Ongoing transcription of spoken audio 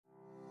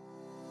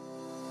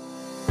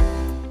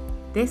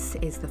This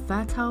is the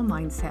Fertile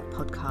Mindset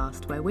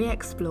podcast, where we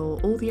explore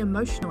all the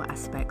emotional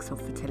aspects of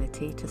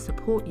fertility to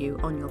support you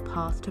on your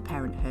path to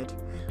parenthood.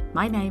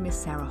 My name is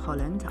Sarah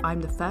Holland.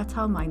 I'm the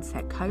Fertile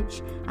Mindset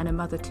coach and a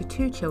mother to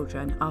 2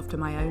 children after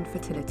my own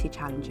fertility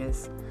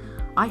challenges.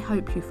 I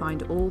hope you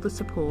find all the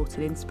support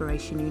and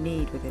inspiration you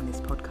need within this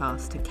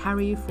podcast to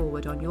carry you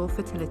forward on your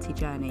fertility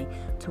journey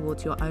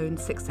towards your own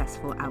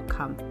successful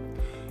outcome.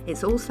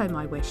 It's also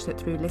my wish that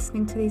through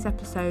listening to these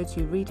episodes,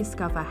 you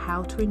rediscover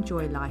how to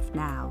enjoy life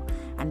now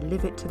and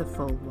live it to the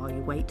full while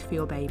you wait for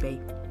your baby.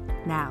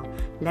 Now,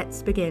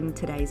 let's begin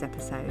today's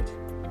episode.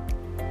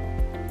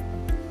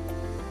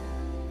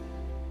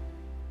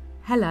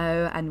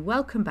 Hello and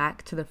welcome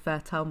back to the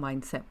Fertile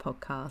Mindset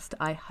podcast.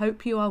 I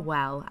hope you are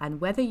well, and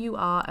whether you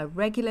are a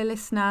regular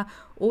listener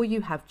or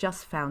you have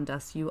just found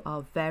us, you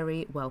are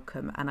very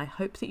welcome, and I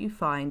hope that you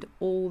find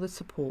all the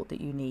support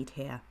that you need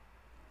here.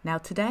 Now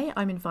today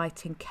I'm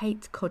inviting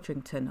Kate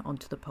Codrington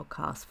onto the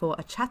podcast for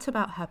a chat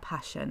about her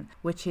passion,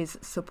 which is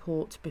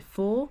support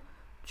before,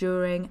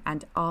 during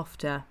and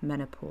after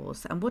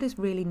menopause, and what is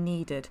really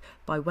needed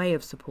by way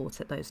of support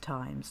at those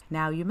times.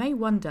 Now you may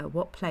wonder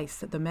what place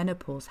that the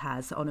menopause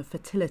has on a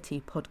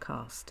fertility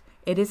podcast.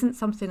 It isn't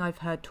something I've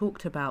heard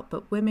talked about,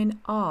 but women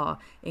are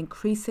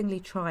increasingly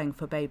trying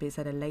for babies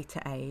at a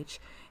later age,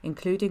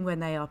 including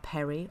when they are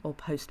peri or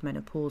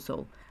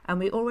postmenopausal. And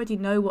we already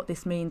know what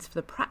this means for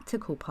the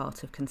practical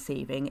part of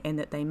conceiving, in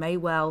that they may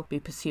well be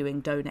pursuing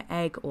donor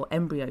egg or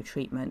embryo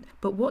treatment.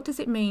 But what does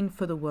it mean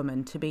for the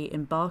woman to be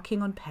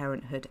embarking on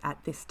parenthood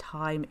at this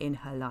time in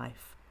her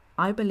life?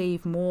 I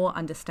believe more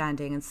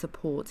understanding and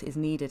support is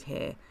needed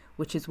here,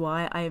 which is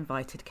why I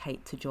invited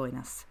Kate to join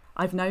us.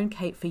 I've known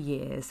Kate for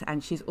years,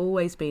 and she's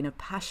always been a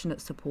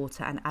passionate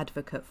supporter and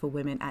advocate for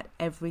women at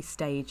every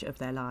stage of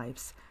their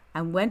lives.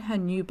 And when her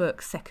new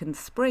book, Second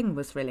Spring,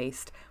 was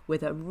released,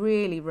 with a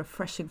really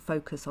refreshing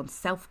focus on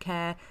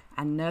self-care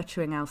and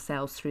nurturing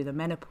ourselves through the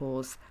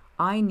menopause,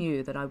 I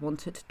knew that I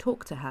wanted to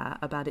talk to her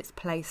about its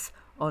place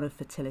on a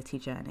fertility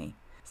journey.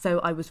 So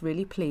I was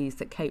really pleased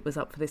that Kate was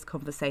up for this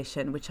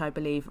conversation, which I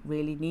believe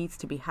really needs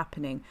to be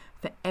happening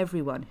for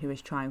everyone who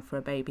is trying for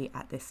a baby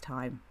at this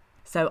time.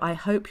 So I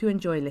hope you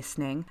enjoy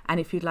listening, and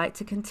if you'd like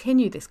to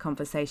continue this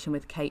conversation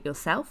with Kate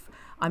yourself,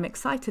 I'm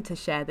excited to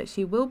share that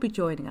she will be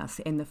joining us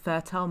in the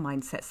Fertile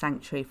Mindset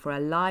Sanctuary for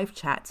a live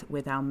chat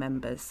with our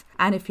members.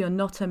 And if you're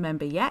not a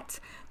member yet,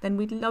 then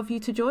we'd love you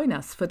to join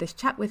us for this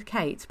chat with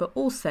Kate, but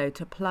also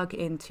to plug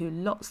into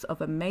lots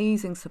of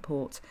amazing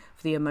support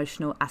for the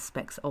emotional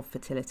aspects of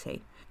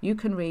fertility. You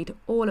can read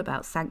all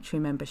about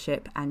Sanctuary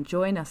membership and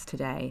join us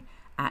today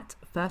at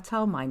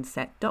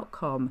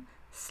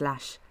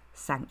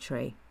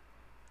fertilemindset.com/sanctuary.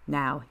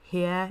 Now,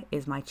 here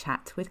is my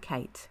chat with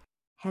Kate.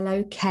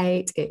 Hello,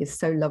 Kate. It is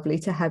so lovely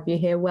to have you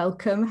here.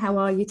 Welcome. How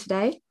are you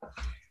today?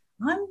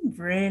 I'm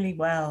really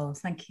well,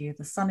 thank you.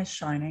 The sun is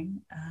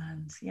shining,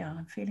 and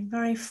I'm feeling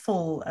very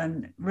full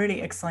and really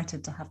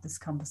excited to have this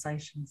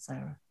conversation,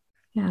 Sarah.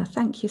 Yeah,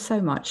 thank you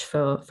so much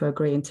for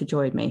agreeing to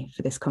join me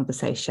for this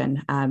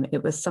conversation.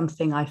 It was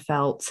something I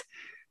felt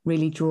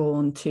really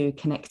drawn to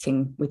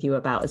connecting with you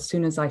about as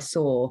soon as I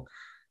saw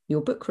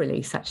your book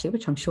release, actually,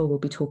 which I'm sure we'll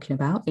be talking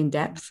about in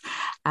depth.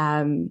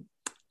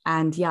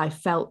 I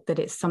felt that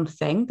it's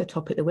something, the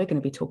topic that we're going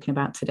to be talking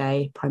about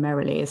today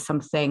primarily, is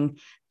something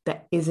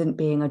that isn't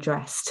being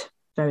addressed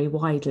very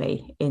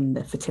widely in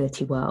the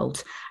fertility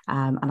world.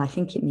 And I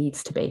think it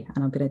needs to be.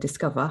 And I'm going to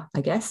discover,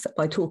 I guess,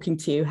 by talking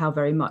to you how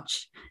very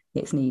much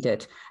it's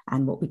needed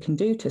and what we can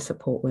do to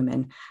support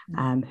women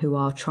who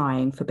are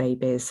trying for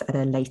babies at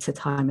a later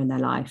time in their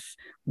life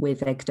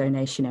with egg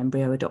donation,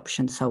 embryo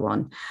adoption, so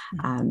on.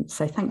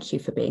 So thank you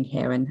for being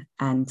here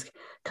and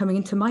coming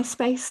into my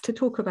space to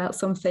talk about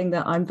something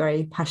that I'm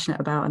very passionate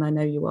about, and I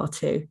know you are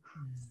too.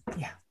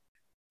 Yeah.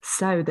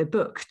 So the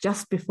book,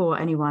 just before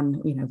anyone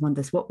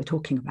wonders what we're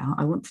talking about,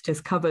 I want to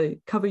just cover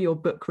your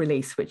book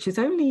release, which is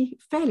only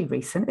fairly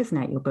recent, isn't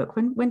it? Your book.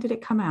 When did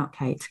it come out,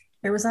 Kate?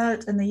 It was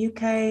out in the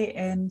UK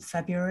in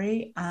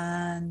February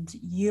and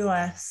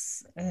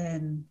US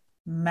in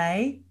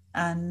May,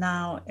 and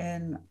now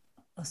in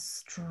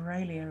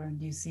Australia and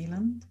New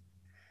Zealand,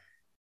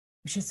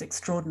 which is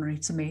extraordinary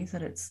to me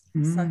that it's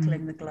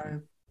circling the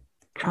globe.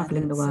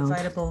 Traveling the world. It's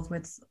available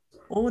with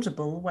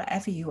Audible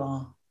wherever you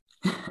are.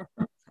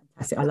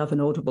 Fantastic. I love an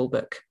Audible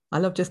book. I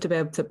love just to be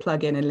able to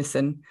plug in and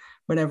listen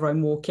whenever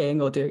I'm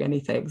walking or doing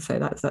anything. So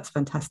that's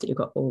fantastic. You've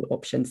got all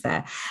options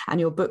there. And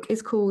your book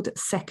is called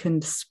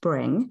Second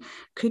Spring.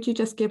 Could you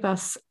just give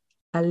us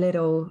a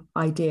little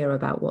idea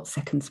about what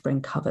Second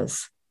Spring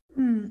covers?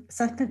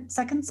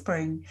 Second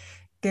Spring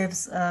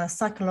gives a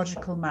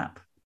psychological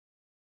map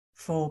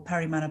for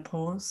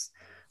perimenopause,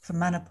 for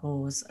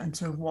menopause, and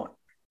to what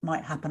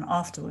might happen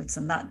afterwards.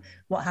 And that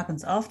what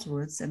happens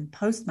afterwards in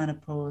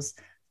postmenopause,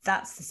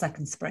 that's the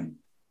second spring.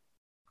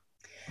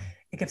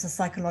 It gives a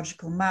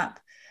psychological map,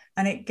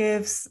 and it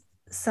gives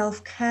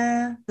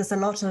self-care. There's a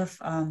lot of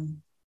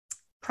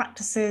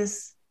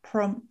practices,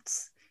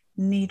 prompts,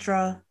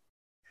 nidra,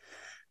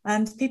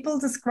 and people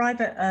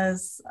describe it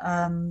as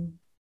a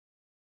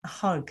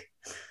hug.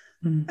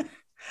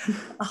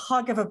 a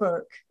hug of a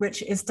book,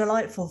 which is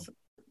delightful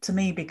to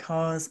me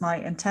because my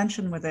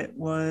intention with it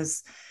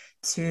was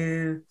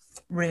to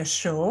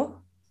reassure.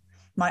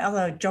 My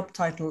other job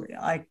title,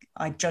 I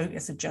joke,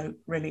 it's a joke,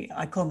 really.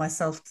 I call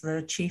myself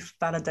the Chief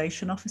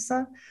Validation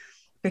Officer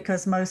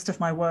because most of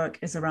my work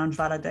is around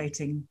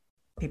validating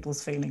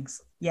people's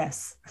feelings.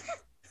 Yes,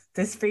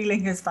 this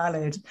feeling is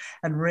valid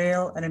and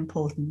real and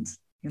important,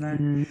 you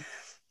know.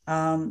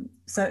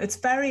 So it's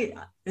very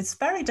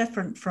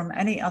different from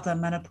any other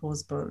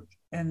menopause book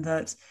in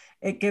that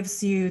it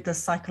gives you the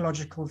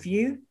psychological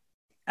view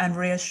and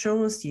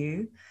reassures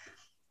you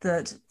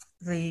that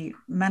the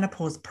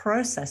menopause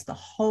process, the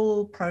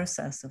whole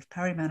process of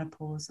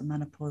perimenopause and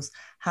menopause,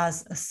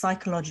 has a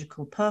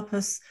psychological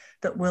purpose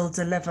that will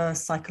deliver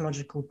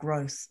psychological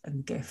growth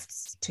and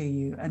gifts to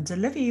you and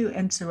deliver you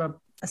into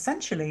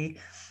essentially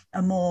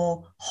a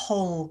more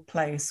whole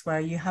place where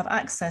you have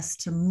access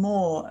to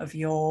more of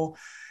your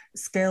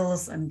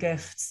skills and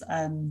gifts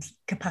and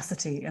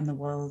capacity in the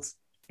world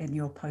in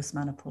your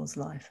postmenopause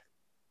life.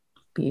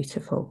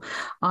 Beautiful.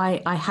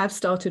 I have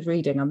started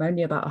reading. I'm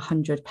only about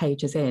 100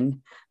 pages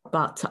in,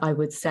 but I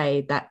would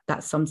say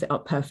that sums it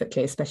up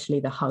perfectly,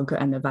 especially the hug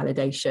and the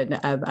validation.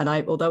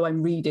 And although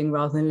I'm reading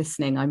rather than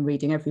listening, I'm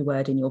reading every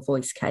word in your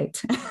voice,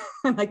 Kate.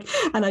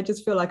 and I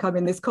just feel like I'm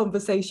in this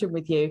conversation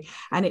with you.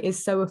 And it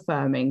is so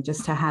affirming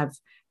just to have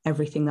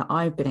everything that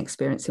I've been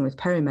experiencing with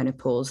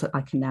perimenopause that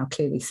I can now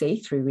clearly see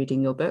through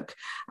reading your book.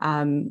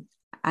 And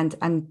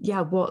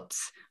yeah, what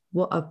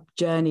a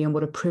journey and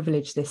what a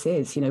privilege this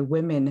is. You know,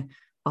 women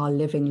are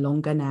living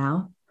longer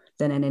now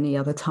than at any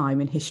other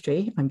time in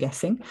history, I'm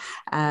guessing.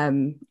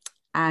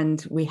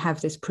 And we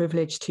have this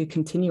privilege to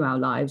continue our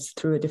lives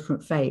through a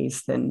different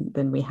phase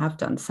than we have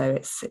done. So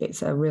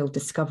it's a real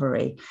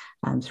discovery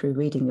through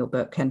reading your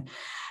book.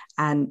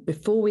 And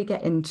before we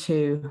get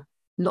into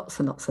lots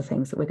and lots of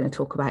things that we're going to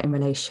talk about in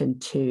relation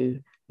to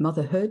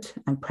motherhood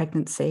and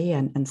pregnancy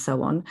and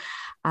so on.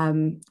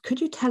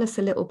 Could you tell us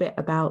a little bit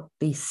about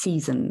the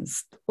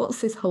seasons?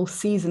 What's this whole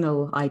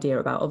seasonal idea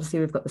about? Obviously,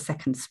 we've got the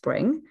second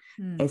spring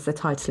is the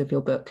title of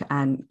your book.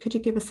 And could you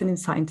give us an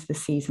insight into the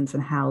seasons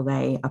and how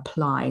they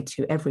apply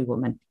to every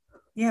woman?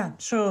 Yeah,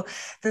 sure.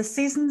 The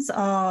seasons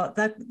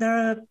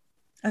they're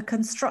a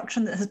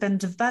construction that has been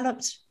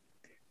developed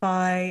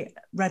by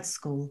Red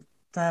School,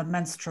 the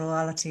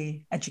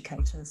menstruality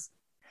educators.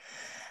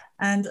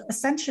 And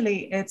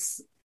essentially,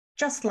 it's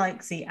just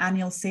like the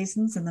annual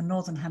seasons in the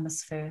Northern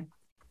Hemisphere.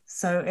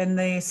 So in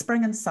the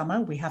spring and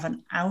summer, we have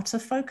an outer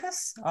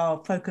focus.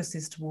 Our focus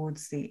is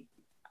towards the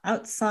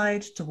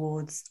outside,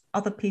 towards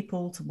other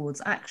people,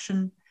 towards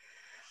action.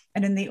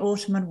 And in the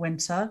autumn and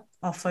winter,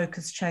 our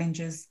focus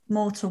changes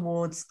more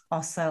towards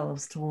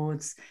ourselves,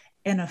 towards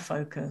inner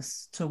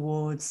focus,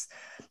 towards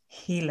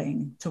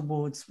healing,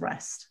 towards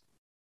rest.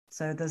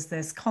 So there's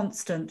this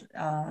constant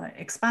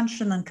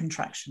expansion and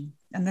contraction.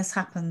 And this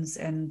happens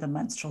in the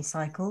menstrual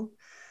cycle.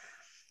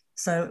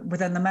 So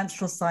within the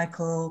menstrual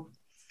cycle,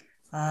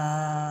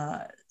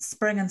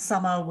 spring and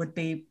summer would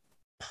be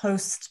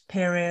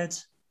post-period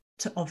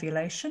to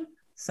ovulation.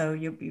 So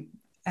your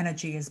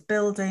energy is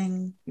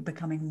building, you're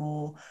becoming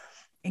more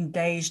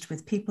engaged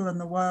with people in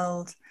the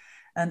world.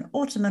 And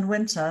autumn and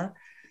winter,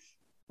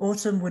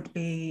 autumn would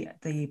be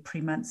the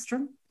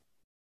premenstruum.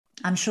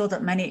 I'm sure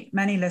that many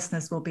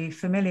listeners will be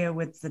familiar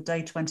with the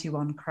day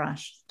 21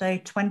 crash. Day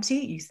 20,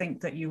 you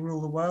think that you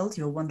rule the world,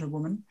 you're Wonder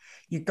Woman.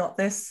 You got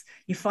this.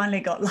 You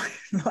finally got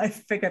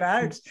life figured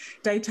out.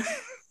 Day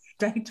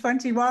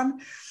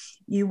 21,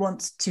 you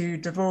want to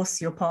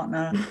divorce your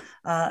partner.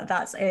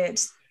 That's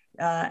it.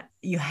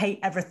 You hate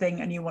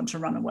everything and you want to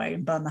run away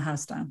and burn the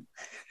house down.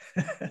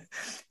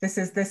 This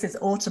is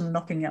autumn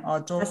knocking at our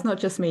door. That's not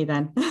just me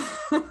then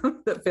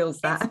that feels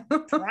that.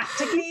 It's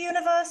practically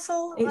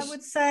universal, I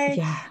would say.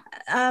 Yeah.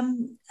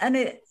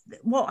 And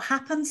what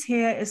happens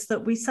here is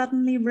that we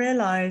suddenly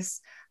realize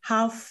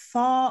how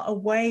far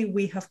away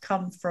we have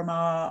come from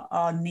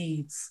our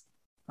needs,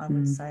 I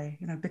would say,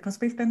 because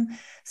we've been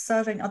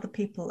serving other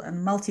people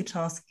and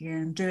multitasking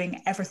and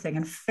doing everything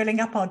and filling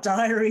up our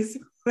diaries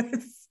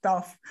with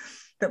stuff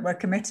that we're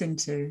committing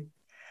to.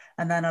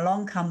 And then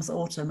along comes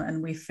autumn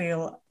and we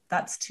feel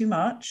that's too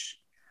much.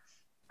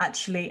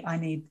 Actually, I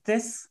need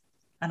this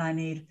and I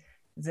need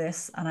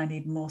this and I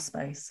need more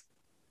space.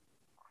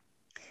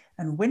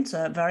 And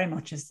winter very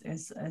much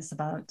is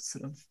about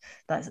sort of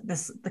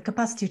the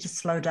capacity to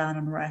slow down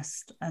and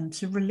rest and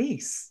to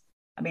release.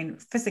 I mean,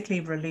 physically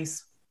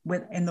release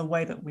in the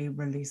way that we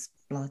release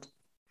blood.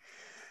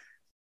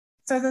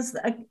 So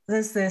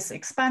there's this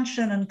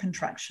expansion and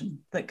contraction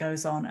that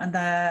goes on, and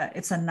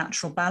it's a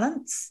natural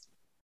balance.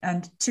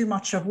 And too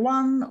much of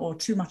one or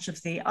too much of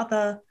the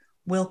other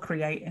will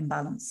create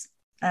imbalance.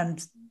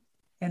 And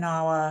in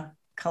our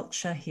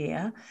culture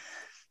here,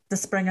 the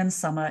spring and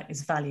summer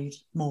is valued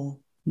more.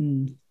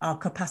 Our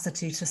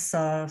capacity to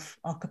serve,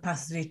 our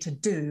capacity to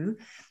do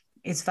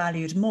is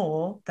valued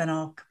more than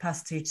our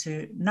capacity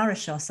to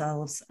nourish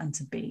ourselves and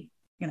to be.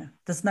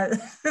 There's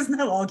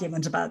no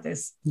argument about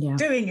this. Yeah.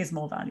 Doing is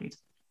more valued.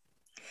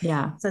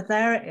 Yeah. So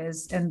there it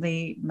is in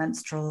the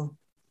menstrual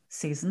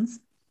seasons.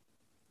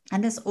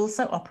 And this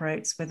also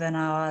operates within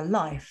our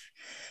life.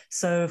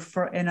 So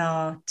in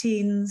our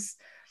teens,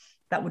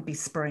 that would be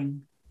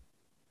spring,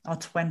 our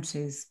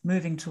 20s,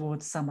 moving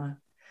towards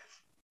summer.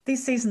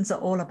 These seasons are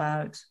all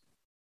about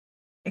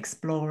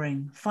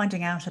exploring,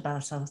 finding out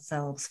about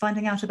ourselves,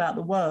 finding out about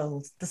the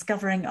world,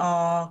 discovering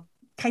our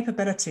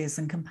capabilities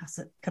and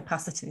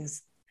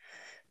capacities,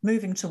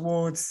 moving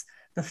towards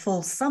the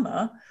full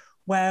summer,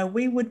 where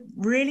we would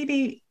really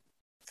be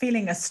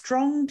feeling a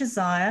strong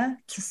desire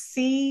to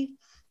see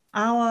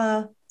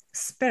our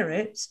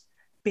spirit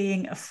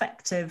being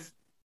effective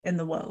in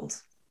the world,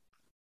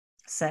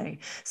 say.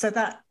 So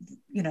that,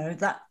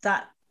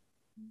 that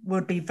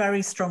would be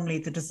very strongly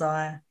the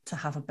desire to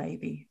have a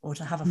baby or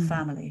to have a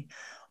family,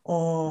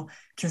 or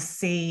to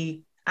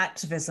see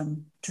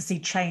activism, to see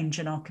change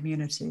in our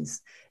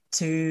communities,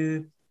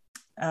 to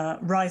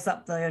rise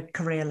up the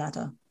career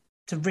ladder,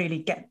 to really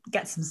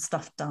get some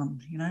stuff done,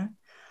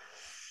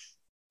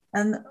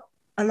 And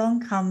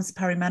along comes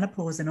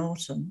perimenopause in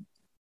autumn,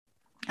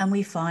 and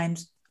we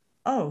find,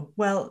 oh,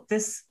 well,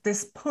 this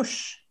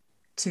push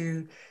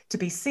to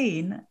be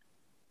seen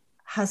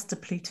has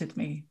depleted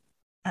me.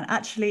 And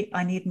actually,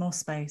 I need more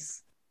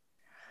space.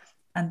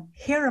 And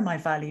here are my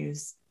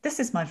values. This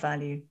is my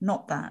value,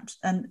 not that.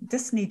 And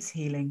this needs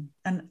healing.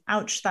 And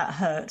ouch, that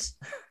hurt.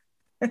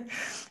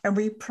 And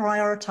we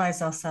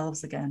prioritize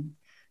ourselves again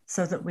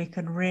so that we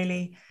can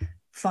really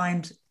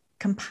find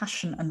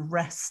compassion and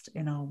rest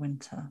in our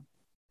winter.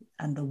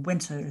 And the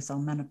winter is our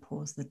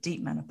menopause, the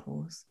deep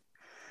menopause.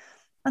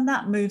 And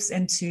that moves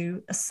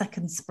into a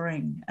second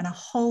spring and a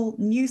whole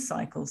new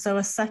cycle. So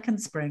a second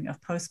spring of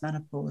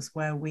postmenopause,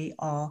 where we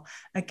are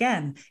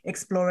again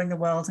exploring the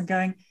world and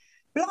going,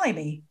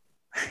 blimey,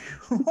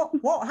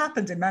 what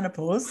happened in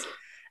menopause?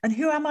 And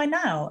who am I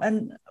now?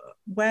 And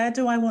where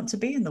do I want to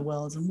be in the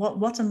world? And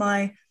what are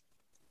my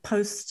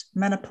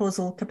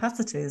postmenopausal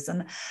capacities?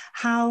 And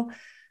how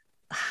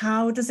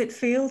does it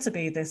feel to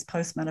be this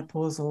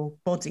postmenopausal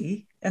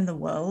body in the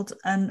world?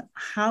 And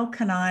how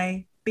can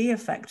I be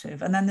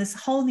effective? And then this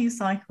whole new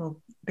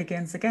cycle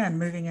begins again,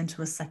 moving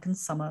into a second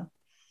summer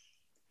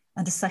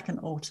and a second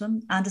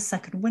autumn and a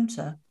second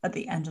winter at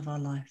the end of our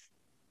life.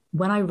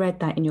 When I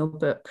read that in your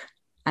book,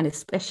 and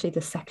especially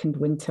the second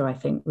winter, I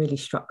think really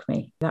struck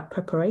me. That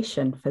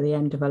preparation for the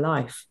end of a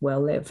life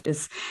well lived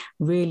is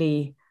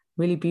really,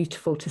 really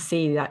beautiful to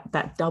see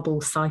that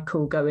double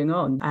cycle going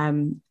on.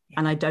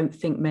 And I don't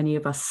think many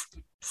of us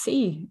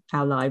see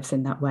our lives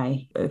in that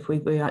way. If we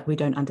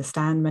don't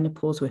understand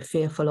menopause, we're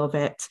fearful of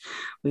it.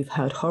 We've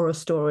heard horror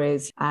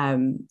stories.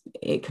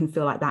 It can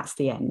feel like that's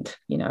the end,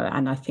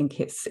 and I think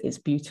it's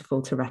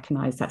beautiful to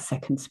recognize that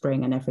second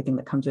spring and everything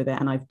that comes with it.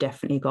 And I've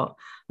definitely got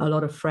a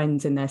lot of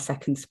friends in their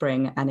second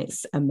spring, and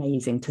it's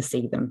amazing to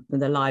see them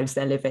and the lives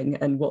they're living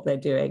and what they're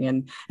doing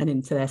and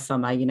into their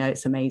summer.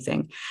 It's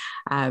amazing.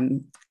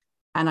 And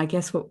I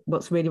guess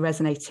what's really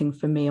resonating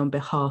for me on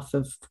behalf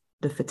of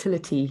the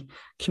fertility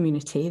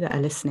community that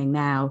are listening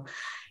now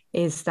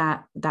is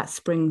that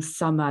spring,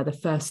 summer, the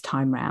first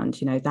time round,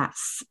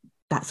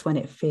 that's when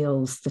it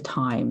feels the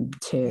time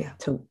to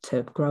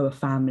grow a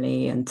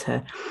family and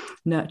to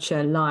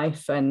nurture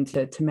life and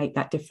to make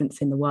that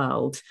difference in the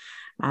world.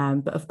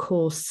 But of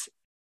course,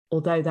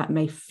 although that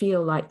may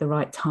feel like the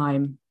right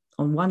time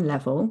on one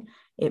level,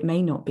 it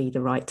may not be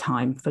the right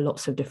time for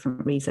lots of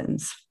different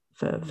reasons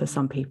for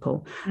some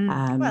people.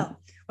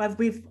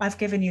 I've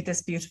given you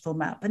this beautiful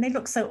map, and it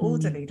looks so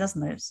orderly,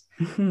 doesn't it?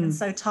 And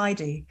so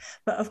tidy.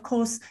 But of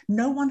course,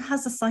 no one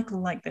has a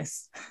cycle like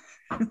this.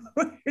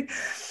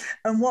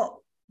 And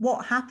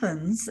what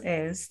happens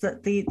is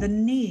that the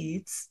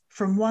needs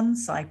from one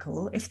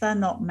cycle, if they're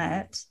not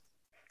met,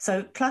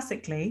 so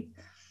classically,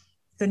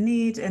 the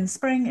need in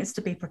spring is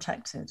to be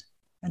protected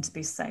and to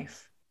be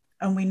safe.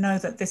 And we know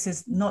that this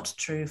is not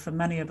true for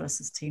many of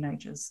us as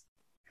teenagers.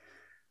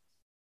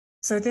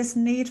 So this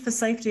need for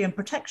safety and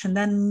protection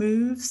then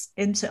moves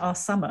into our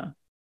summer,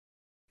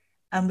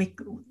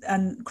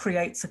 and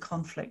creates a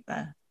conflict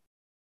there.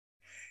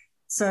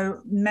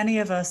 So many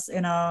of us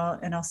in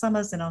our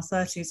summers, in our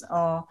 30s,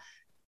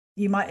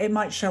 it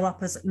might show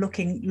up as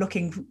looking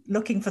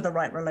for the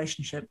right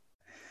relationship.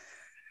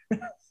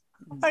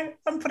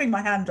 I'm putting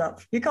my hand up.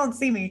 You can't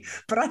see me,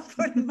 but I'm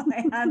putting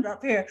my hand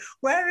up here.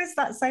 Where is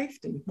that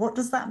safety? What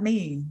does that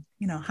mean?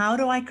 How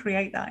do I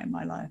create that in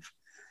my life?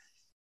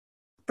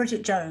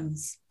 Bridget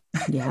Jones.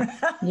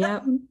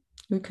 Yeah,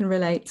 we can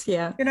relate.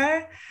 Yeah,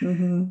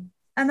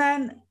 And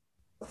then,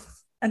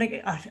 and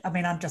again, I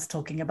mean, I'm just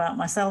talking about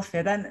myself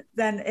here.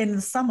 Then in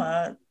the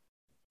summer,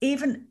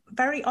 even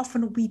very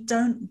often we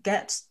don't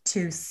get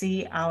to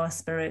see our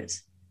spirit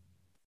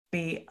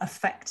be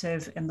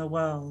effective in the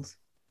world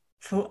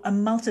for a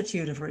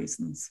multitude of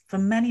reasons, for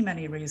many,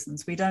 many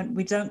reasons. We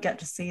don't get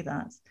to see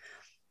that,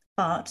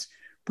 but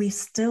we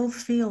still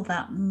feel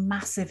that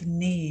massive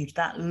need,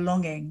 that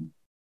longing.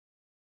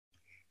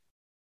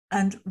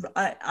 And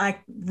I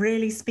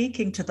really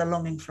speaking to the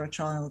longing for a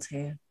child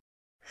here.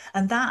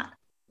 And that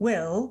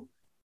will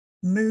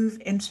move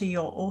into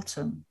your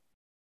autumn,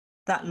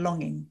 that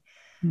longing.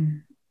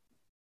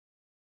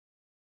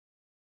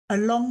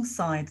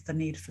 alongside the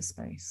need for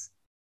space,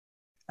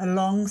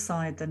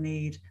 alongside the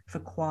need for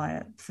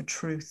quiet, for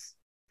truth.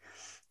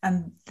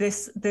 And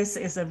this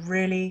is a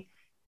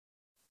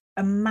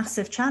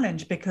massive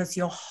challenge, because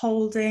you're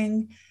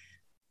holding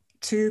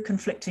two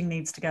conflicting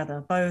needs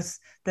together, both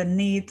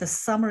the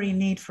summary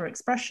need for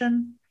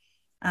expression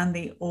and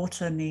the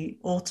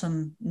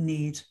autumn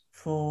need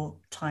for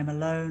time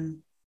alone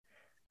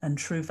and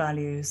true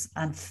values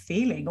and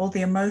feeling, all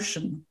the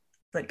emotion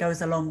that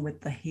goes along with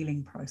the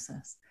healing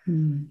process.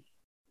 Mm.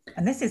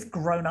 And this is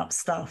grown-up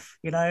stuff,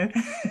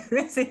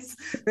 this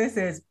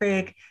is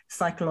big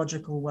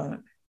psychological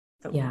work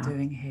that we're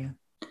doing here.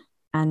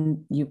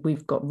 And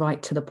we've got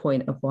right to the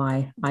point of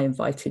why I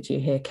invited you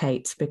here,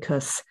 Kate,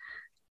 because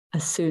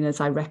as soon as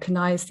I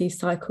recognized these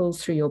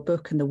cycles through your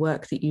book and the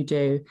work that you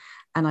do,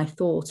 and I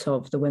thought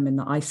of the women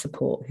that I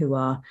support who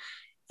are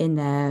in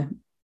their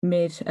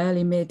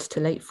early mid to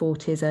late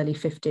 40s, early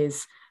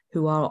 50s,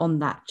 who are on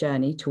that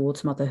journey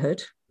towards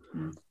motherhood.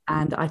 Mm.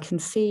 And I can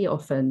see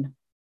often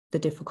the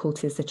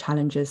difficulties, the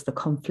challenges, the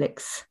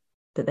conflicts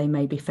that they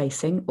may be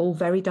facing, all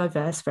very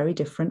diverse, very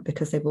different,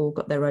 because they've all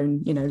got their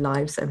own,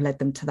 lives that have led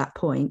them to that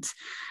point.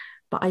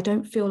 But I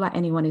don't feel like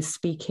anyone is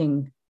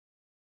speaking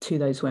to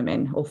those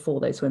women or for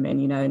those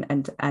women,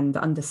 and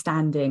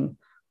understanding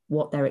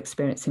what they're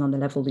experiencing on the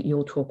level that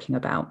you're talking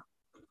about.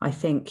 I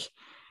think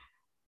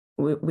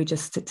we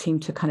just seem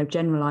to kind of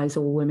generalize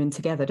all women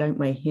together, don't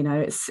we?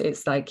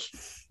 It's like,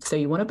 so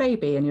you want a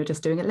baby and you're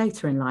just doing it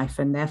later in life,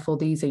 and therefore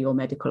these are your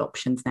medical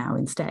options now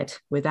instead,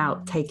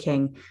 without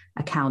taking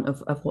account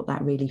of what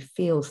that really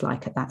feels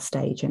like at that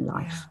stage in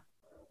life.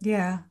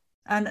 Yeah.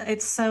 And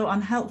it's so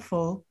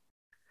unhelpful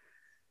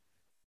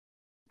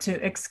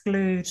to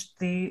exclude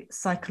the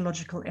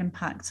psychological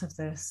impact of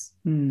this,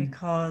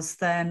 because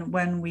then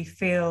when we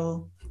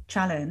feel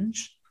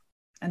challenge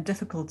and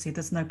difficulty,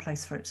 there's no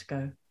place for it to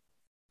go.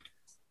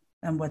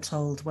 And we're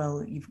told,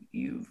 well,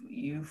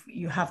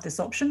 you have this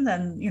option,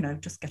 then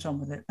just get on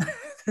with it.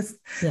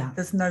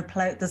 There's no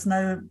play. There's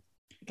no,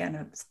 again,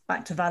 it's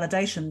back to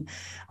validation.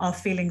 Our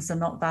feelings are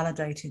not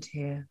validated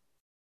here,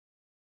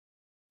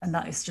 and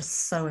that is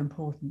just so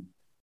important,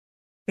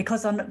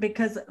 because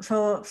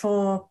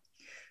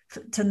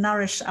to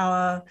nourish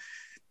our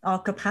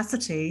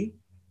capacity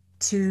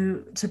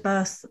to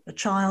birth a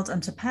child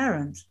and to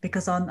parent,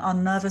 because our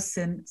nervous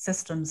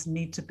systems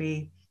need to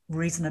be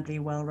reasonably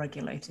well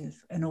regulated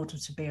in order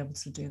to be able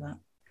to do that.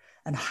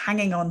 And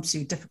hanging on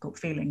to difficult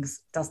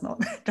feelings does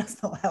not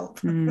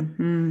help.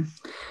 Mm-hmm.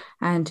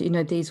 And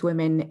these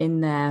women in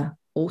their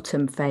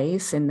autumn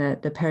phase, in the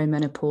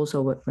perimenopause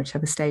or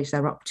whichever stage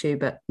they're up to,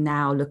 but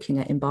now looking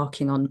at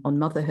embarking on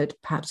motherhood,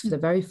 perhaps for the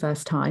very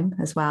first time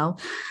as well,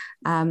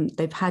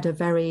 they've had a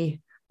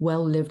very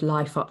well-lived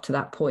life up to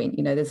that point.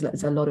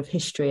 There's a lot of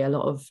history, a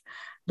lot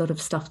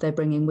of stuff they're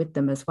bringing with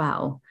them as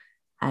well,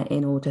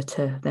 in order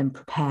to then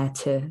prepare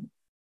to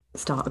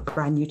start a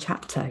brand new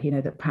chapter,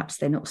 that perhaps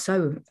they're not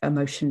so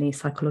emotionally,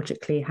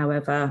 psychologically,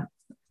 however,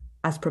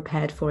 as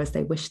prepared for as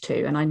they wish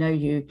to. And I know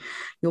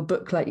your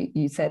book, like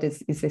you said,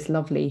 is this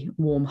lovely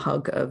warm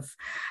hug of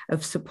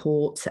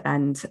support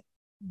and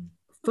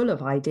full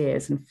of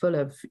ideas and full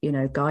of,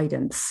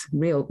 guidance,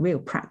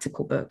 real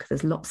practical book.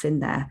 There's lots in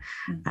there,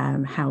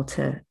 how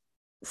to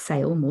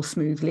sail more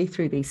smoothly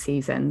through these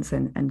seasons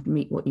and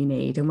meet what you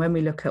need. And when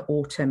we look at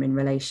autumn in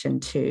relation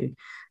to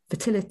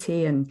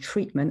fertility and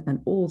treatment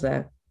and all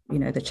the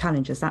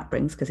challenges that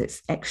brings, because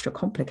it's extra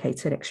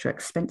complicated, extra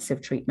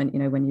expensive treatment,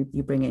 when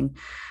you bring in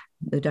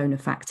the donor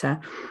factor,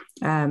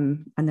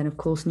 and then of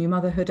course new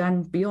motherhood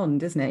and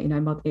beyond, isn't it?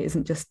 It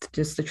isn't just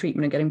the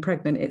treatment and getting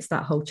pregnant, it's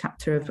that whole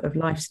chapter of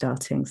life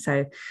starting.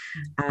 So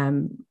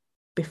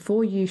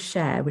before you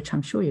share, which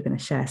I'm sure you're going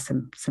to share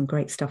some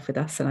great stuff with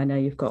us, and I know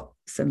you've got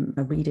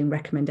a reading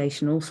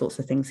recommendation, all sorts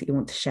of things that you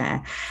want to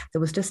share, there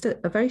was just a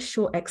very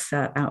short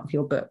excerpt out of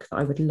your book that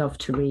I would love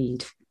to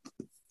read,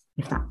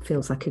 if that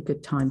feels like a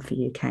good time for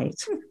you,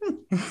 Kate.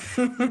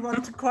 You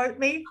want to quote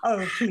me?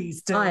 Oh,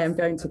 please do. I am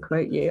going to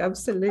quote you,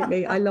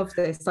 absolutely. I love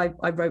this.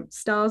 I wrote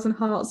stars and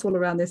hearts all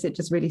around this. It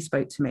just really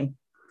spoke to me.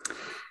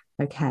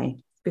 Okay.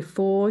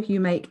 Before you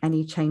make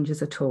any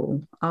changes at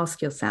all,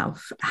 ask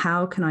yourself,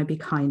 how can I be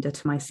kinder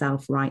to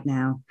myself right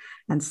now?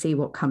 And see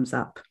what comes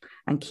up.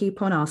 And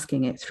keep on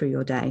asking it through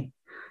your day.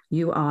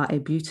 You are a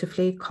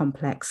beautifully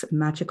complex,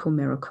 magical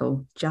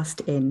miracle,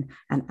 just in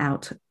and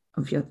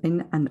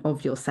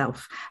of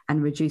yourself.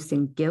 And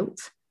reducing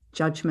guilt,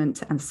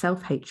 judgment, and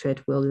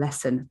self-hatred will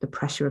lessen the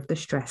pressure of the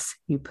stress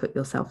you put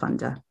yourself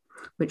under,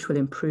 which will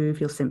improve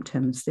your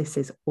symptoms. This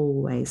is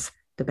always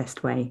the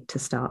best way to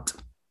start.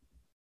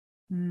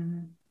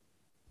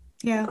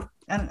 Yeah,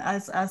 and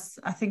as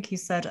I think you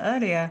said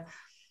earlier,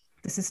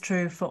 this is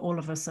true for all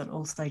of us at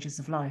all stages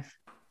of life.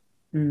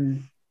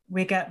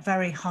 We get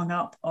very hung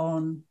up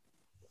on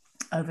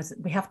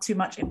we have too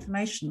much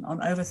information,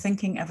 on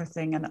overthinking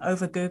everything and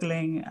over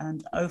Googling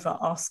and over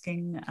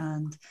asking,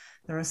 and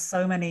there are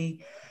so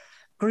many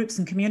groups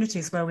and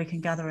communities where we can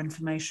gather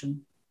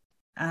information,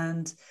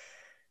 and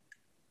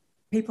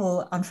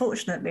people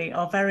unfortunately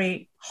are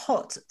very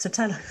hot to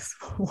tell us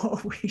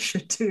what we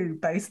should do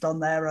based on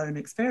their own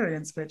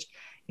experience, which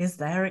is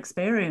their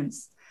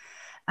experience.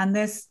 And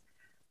this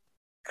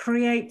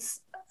creates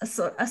a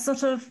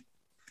sort of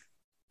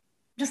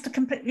just a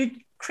complete, it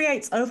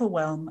creates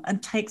overwhelm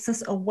and takes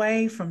us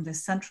away from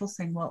this central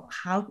thing. Well,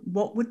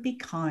 what would be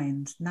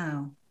kind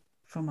now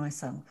for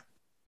myself?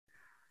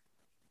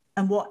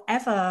 And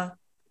whatever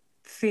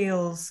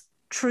feels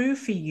true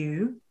for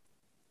you,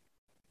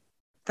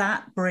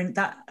 that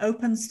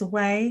opens the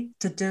way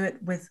to do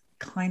it with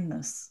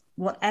kindness.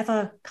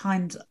 Whatever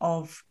kind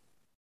of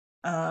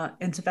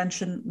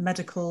intervention,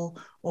 medical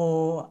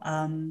or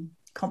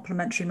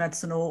complementary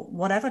medicine, or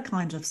whatever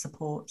kind of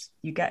support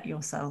you get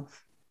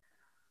yourself,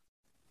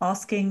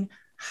 asking,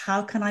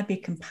 how can I be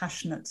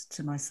compassionate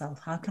to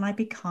myself? How can I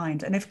be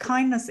kind? And if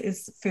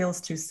kindness feels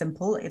too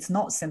simple, it's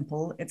not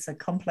simple. It's a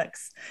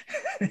complex,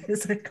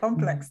 it's a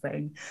complex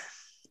thing.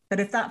 But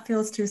if that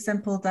feels too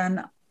simple,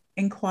 then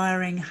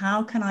inquiring,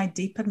 how can I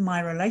deepen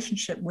my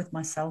relationship with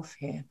myself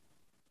here?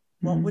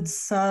 What would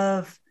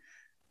serve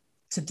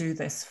to do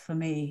this for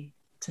me,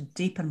 to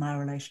deepen my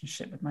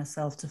relationship with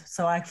myself,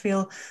 so I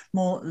feel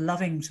more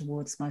loving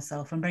towards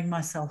myself and bring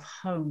myself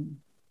home?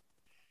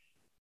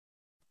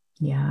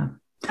 Yeah.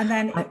 And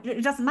then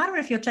it doesn't matter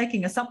if you're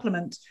taking a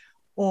supplement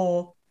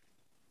or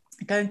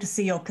going to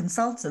see your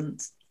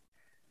consultant,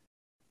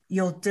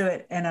 you'll do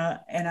it in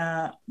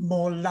a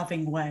more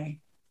loving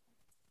way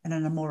and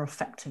in a more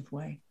effective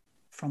way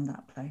from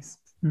that place.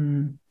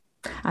 And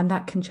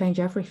that can change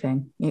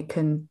everything. It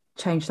can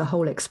change the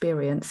whole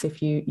experience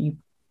if you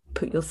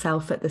put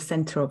yourself at the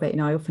center of it.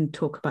 I often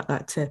talk about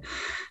that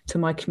to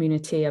my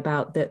community,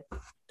 about the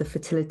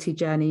fertility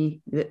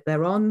journey that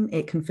they're on.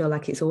 It can feel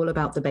like it's all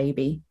about the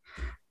baby,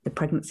 the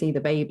pregnancy,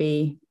 the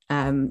baby.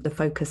 The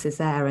focus is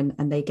there,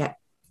 and they get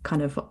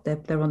kind of,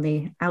 they're on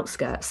the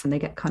outskirts, and they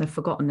get kind of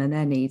forgotten, and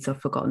their needs are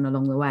forgotten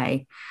along the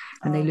way,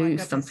 and they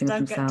lose something of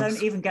themselves.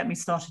 Don't even get me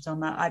started on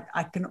that.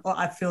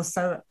 I feel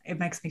so, it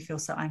makes me feel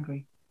so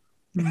angry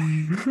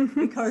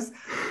because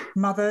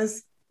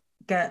mothers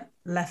get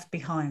left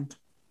behind.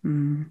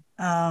 And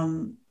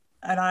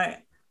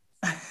I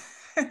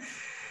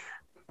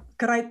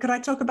could I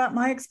talk about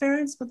my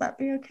experience? Would that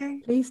be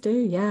okay? Please do.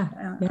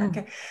 Yeah.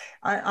 Okay.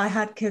 I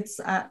had kids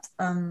at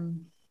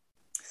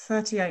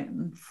 38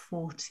 and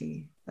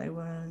 40. They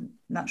were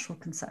natural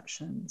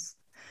conceptions,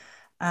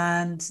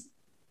 and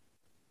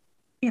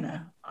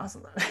I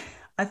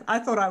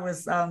thought I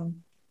was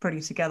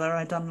pretty together.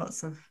 I'd done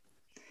lots of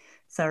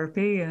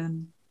therapy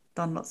and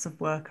done lots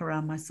of work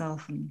around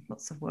myself and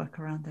lots of work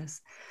around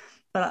this,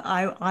 but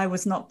I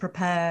was not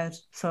prepared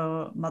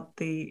for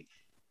the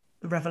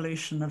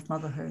revolution of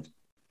motherhood.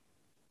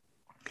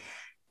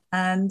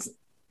 And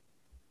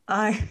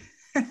I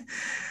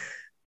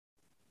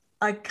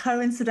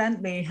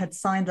coincidentally had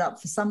signed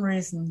up for some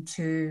reason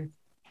to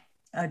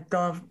a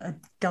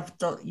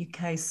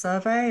gov.uk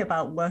survey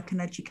about work and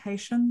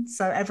education.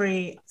 So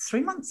every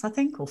 3 months, I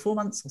think, or 4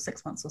 months or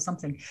 6 months or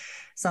something,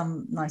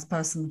 some nice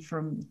person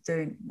from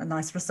doing a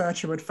nice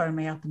researcher would phone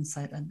me up and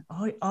say, "And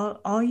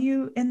are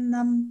you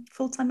in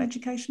full-time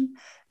education?"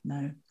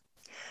 "No."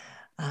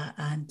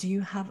 "And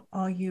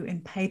are you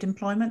in paid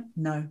employment?"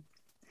 "No."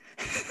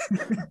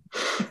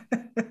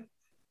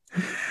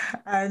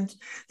 And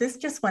this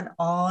just went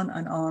on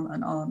and on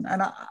and on.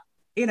 And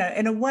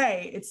in a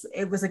way,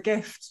 it was a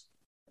gift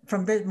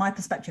from my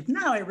perspective.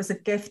 Now it was a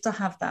gift to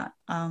have that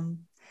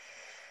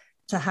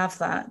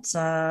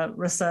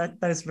research,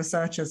 those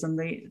researchers, and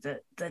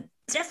the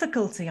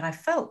difficulty I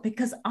felt,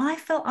 because I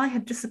felt I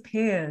had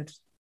disappeared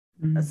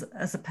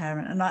as a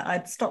parent, and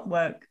I'd stopped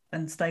work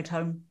and stayed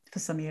home for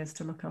some years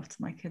to look after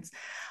my kids.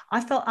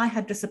 I felt I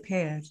had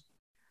disappeared,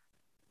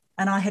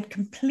 and I had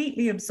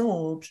completely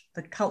absorbed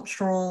the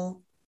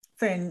cultural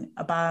thing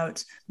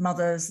about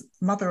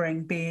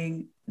mothering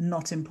being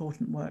not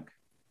important work.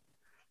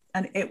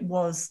 And it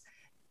was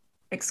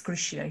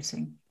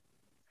excruciating.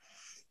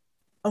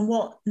 And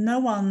what no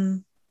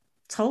one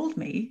told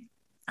me,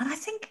 and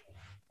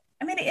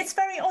it's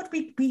very odd.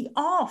 We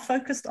are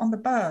focused on the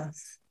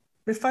birth.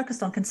 We're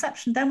focused on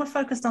conception, then we're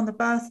focused on the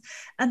birth.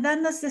 And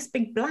then there's this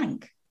big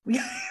blank.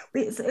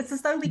 It's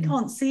as though we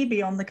can't see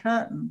beyond the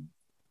curtain.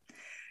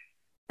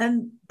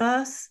 And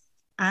birth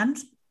and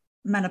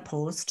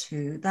menopause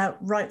too, they're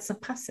rites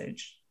of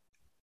passage.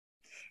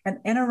 And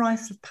in a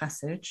rite of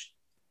passage,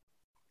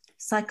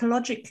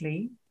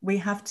 psychologically, we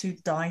have to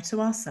die to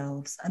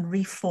ourselves and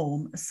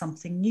reform as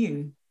something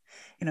new.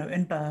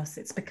 In birth,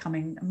 it's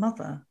becoming a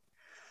mother.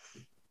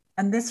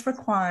 And this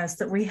requires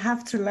that we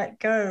have to let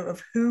go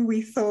of who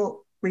we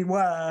thought we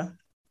were,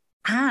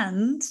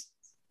 and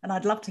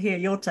I'd love to hear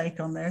your take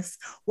on this,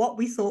 what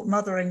we thought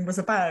mothering was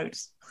about.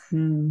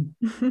 And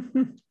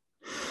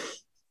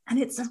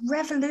it's a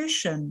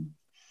revolution.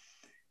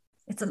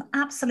 It's an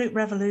absolute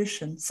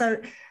revolution.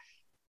 So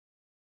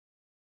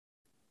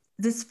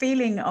this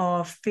feeling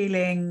of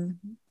feeling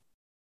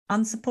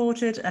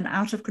unsupported and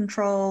out of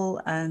control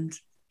and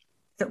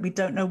that we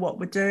don't know what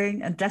we're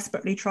doing and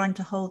desperately trying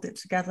to hold it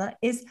together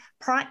is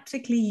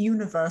practically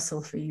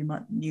universal for you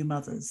new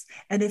mothers.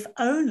 And if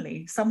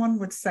only someone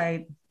would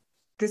say,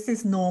 this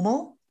is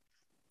normal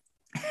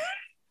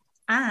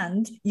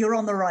and you're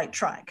on the right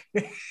track.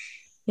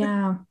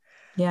 Yeah.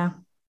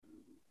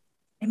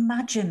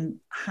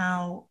 Imagine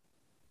how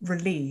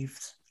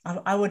relieved.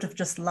 I would have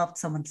just loved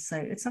someone to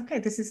say, it's okay,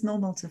 this is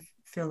normal to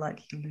feel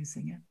like you're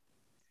losing it.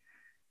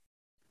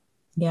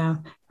 Yeah.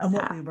 And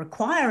what we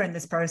require in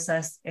this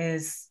process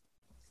is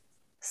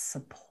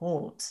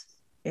support,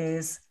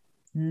 is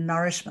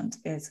nourishment,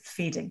 is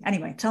feeding.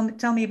 Anyway,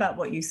 tell me about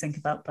what you think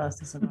about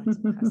birth as a rite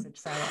of passage,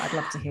 Sarah. I'd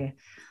love to hear.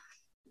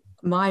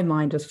 My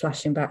mind was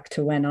flashing back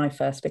to when I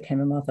first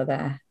became a mother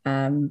there,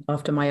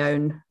 after my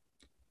own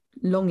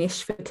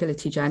longish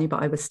fertility journey,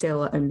 but I was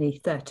still only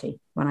 30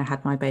 when I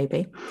had my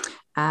baby.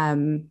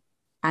 And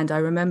I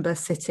remember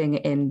sitting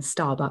in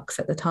Starbucks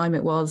at the time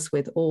it was,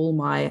 with all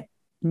my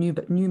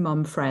new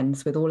mum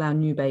friends, with all our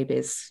new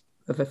babies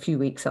of a few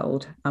weeks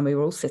old. And we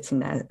were all sitting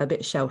there a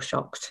bit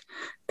shell-shocked,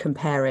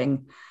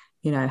 comparing,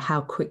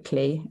 how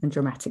quickly and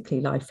dramatically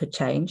life had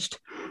changed.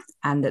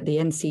 And that the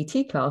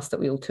NCT class that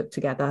we all took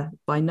together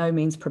by no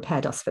means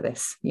prepared us for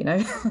this.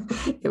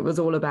 It was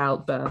all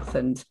about birth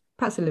and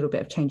perhaps a little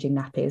bit of changing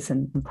nappies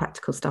and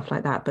practical stuff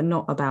like that, but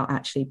not about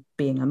actually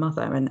being a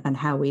mother and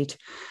how we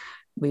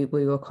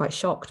were quite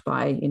shocked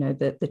by,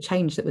 the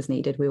change that was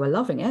needed. We were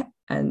loving it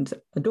and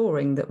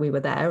adoring that we were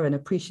there and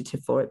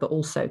appreciative for it, but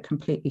also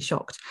completely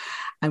shocked.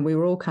 And we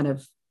were all kind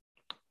of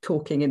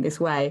talking in this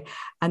way.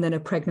 And then a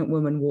pregnant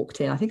woman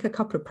walked in. I think a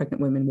couple of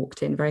pregnant women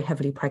walked in, very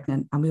heavily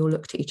pregnant. And we all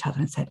looked at each other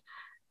and said,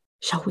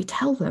 shall we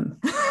tell them?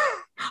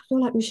 I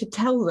feel like we should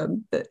tell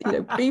them that,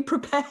 be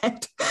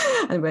prepared.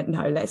 And we went,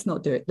 no, let's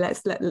not do it.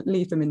 Let's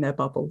leave them in their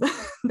bubble.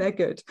 They're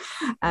good.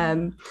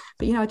 But,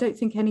 I don't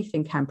think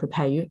anything can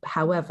prepare you.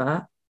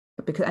 However,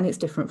 and it's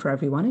different for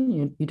everyone,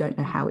 and you don't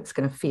know how it's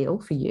going to feel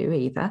for you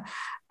either,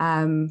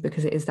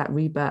 because it is that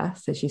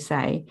rebirth, as you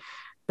say.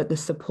 But the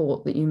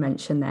support that you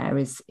mentioned there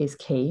is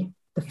key.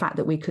 The fact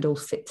that we could all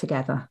sit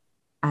together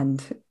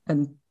and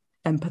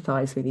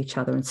empathize with each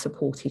other and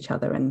support each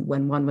other. And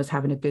when one was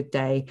having a good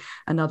day,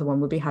 another one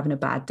would be having a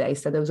bad day.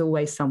 So there was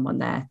always someone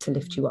there to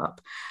lift you up.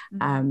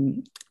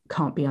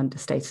 Can't be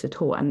understated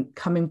at all. And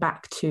coming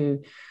back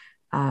to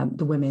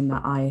the women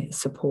that I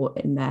support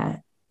in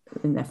their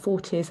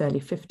 40s,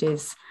 early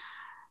 50s,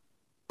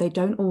 they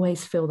don't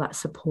always feel that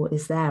support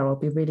is there. I'll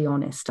be really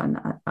honest. And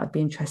I'd be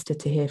interested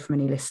to hear from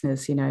any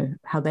listeners,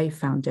 how they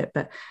found it.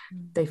 But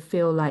they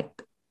feel like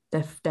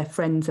their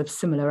friends of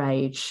similar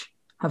age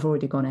have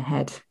already gone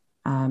ahead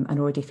and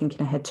already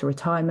thinking ahead to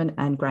retirement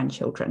and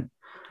grandchildren.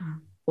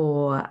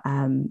 Or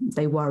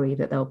they worry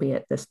that they'll be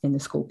in the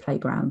school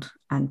playground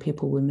and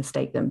people will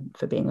mistake them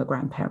for being a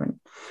grandparent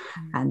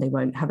and they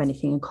won't have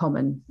anything in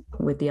common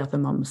with the other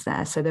mums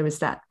there. So there is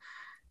that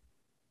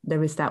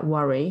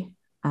worry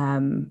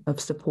of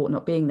support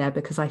not being there,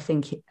 because I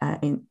think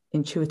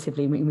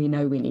intuitively we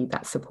know we need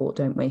that support,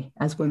 don't we?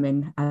 As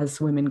women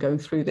going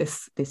through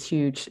this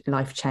huge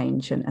life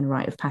change and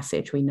rite of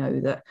passage, we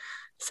know that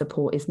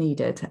support is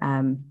needed.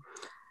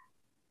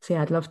 So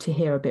yeah, I'd love to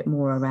hear a bit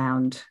more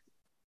around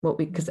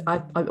because I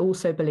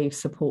also believe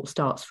support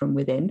starts from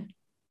within.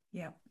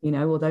 Yeah.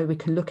 Although we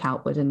can look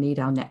outward and need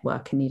our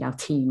network and need our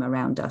team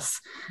around us,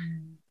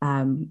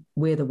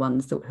 we're the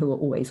ones who are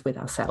always with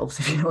ourselves,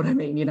 if you know what I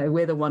mean.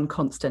 We're the one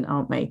constant,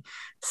 aren't we?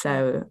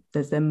 So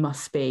there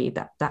must be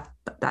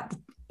that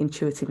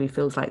intuitively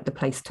feels like the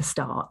place to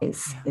start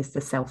is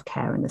the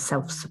self-care and the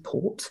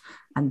self-support,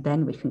 and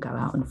then we can go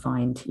out and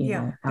find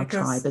our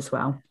tribe as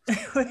well.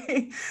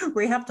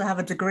 we have to have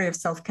a degree of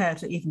self-care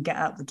to even get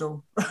out the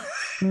door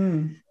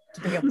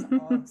to be able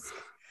to ask.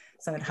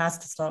 So it has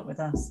to start with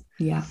us.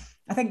 Yeah.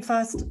 I think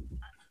first,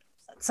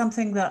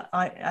 something that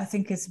I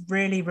think is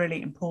really,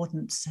 really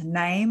important to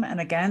name, and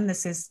again,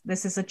 this is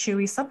a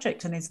chewy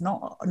subject and is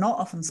not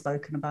often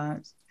spoken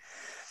about,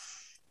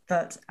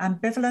 that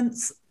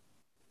ambivalence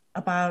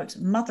about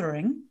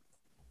mothering,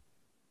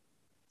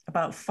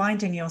 about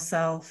finding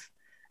yourself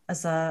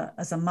as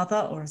a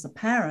mother or as a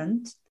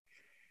parent,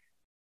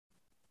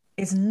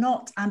 is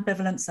not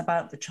ambivalence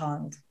about the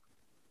child.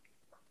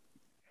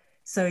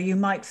 So you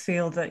might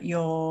feel that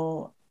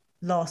you're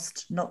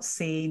lost, not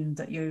seen,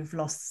 that you've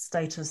lost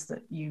status,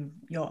 that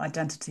your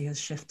identity has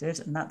shifted,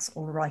 and that's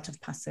all a rite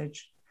of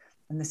passage.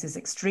 And this is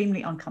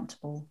extremely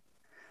uncomfortable.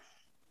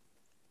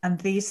 And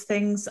these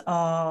things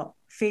are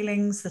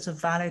feelings that are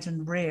valid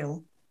and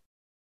real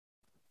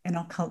in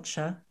our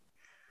culture.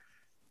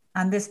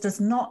 And this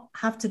does not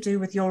have to do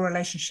with your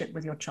relationship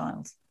with your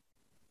child.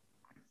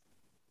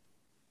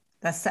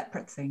 They're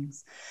separate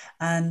things.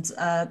 And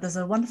there's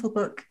a wonderful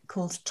book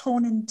called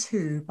Torn in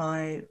Two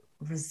by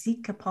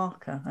Rosika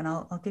Parker, and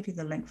I'll give you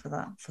the link for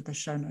that for the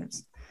show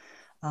notes.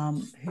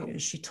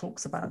 She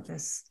talks about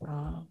this,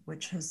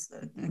 which is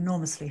an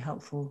enormously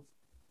helpful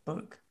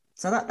book.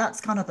 So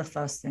that's kind of the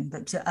first thing,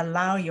 that to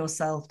allow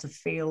yourself to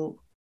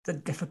feel the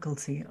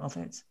difficulty of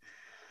it.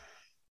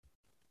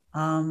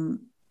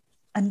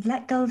 and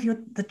let go of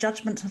the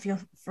judgment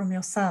from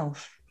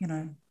yourself,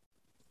 and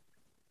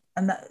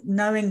that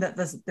knowing that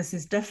this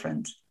is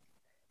different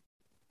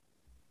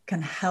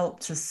can help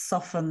to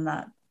soften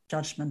that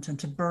judgment and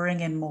to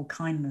bring in more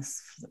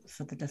kindness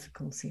for the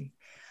difficulty.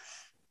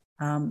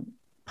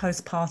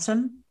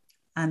 Postpartum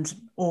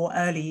or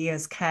early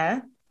years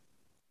care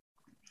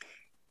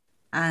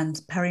and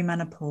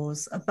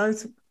perimenopause are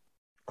both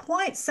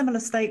quite similar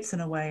states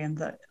in a way, in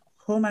that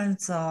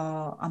hormones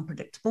are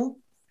unpredictable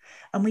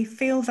and we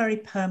feel very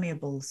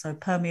permeable. So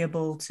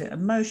permeable to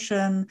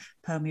emotion,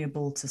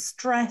 permeable to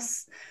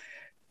stress.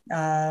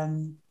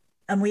 And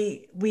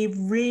we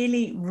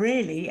really,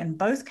 really, in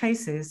both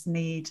cases,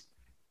 need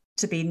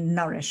to be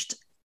nourished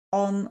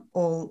on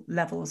all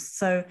levels.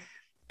 So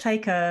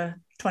take a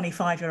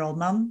 25-year-old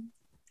mum,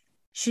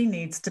 she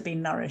needs to be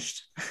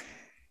nourished.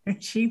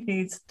 She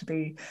needs to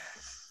be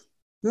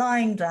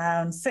lying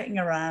down, sitting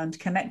around,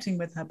 connecting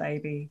with her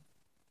baby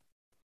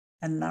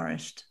and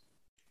nourished.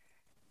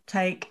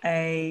 Take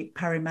a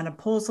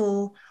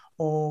perimenopausal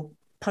or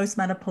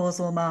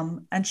postmenopausal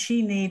mum, and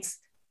she needs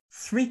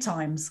 3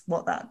 times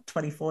what that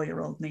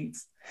 24-year-old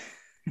needs.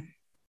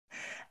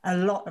 A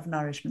lot of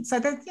nourishment. So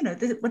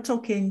that, we're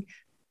talking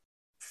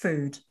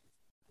food,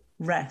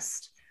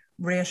 rest,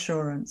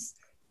 reassurance,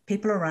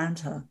 people around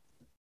her.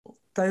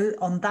 Though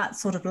on that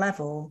sort of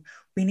level,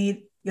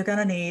 you're going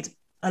to need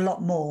a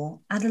lot more,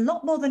 and a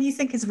lot more than you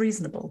think is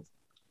reasonable.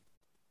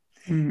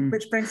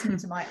 Which brings me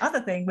to my other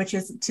thing, which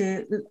is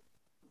to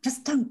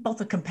just don't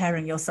bother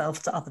comparing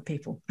yourself to other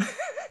people.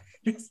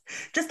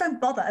 just don't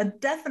bother, and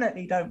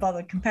definitely don't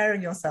bother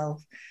comparing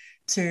yourself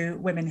to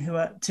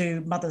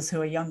mothers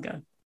who are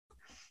younger,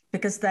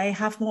 because they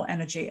have more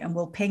energy and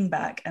will ping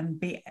back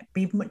and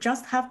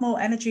just have more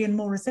energy and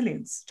more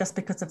resilience, just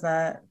because of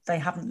they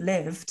haven't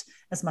lived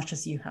as much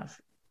as you have.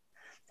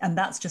 And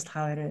that's just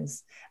how it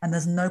is. And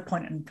there's no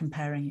point in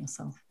comparing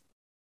yourself.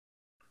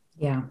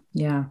 Yeah.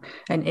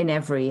 And in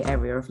every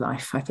area of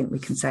life, I think we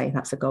can say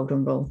that's a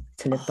golden rule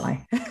to live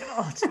by.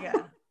 God,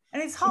 yeah.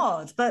 And it's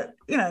hard, but,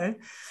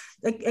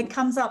 it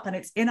comes up and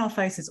it's in our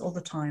faces all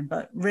the time.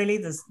 But really,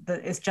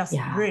 it's just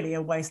really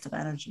a waste of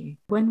energy.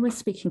 When we're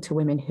speaking to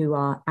women who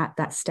are at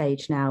that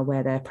stage now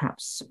where they're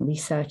perhaps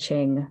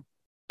researching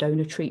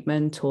donor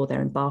treatment, or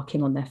they're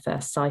embarking on their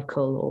first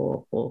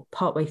cycle, or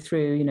partway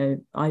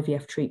through,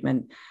 IVF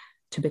treatment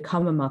to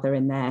become a mother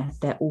in their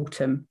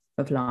autumn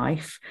of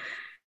life,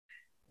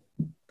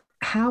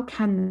 how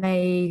can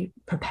they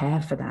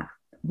prepare for that?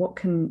 What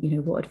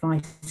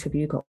advice have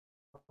you got?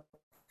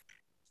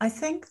 I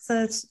think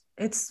that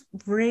it's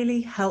really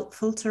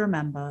helpful to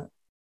remember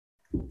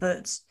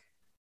that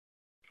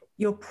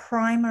your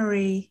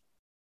primary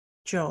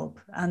job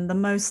and the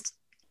most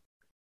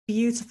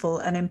beautiful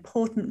and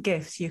important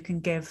gift you can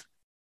give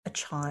a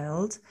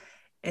child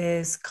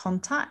is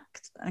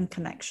contact and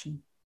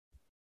connection.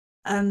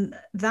 And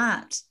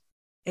that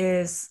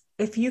is,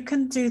 if you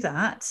can do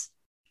that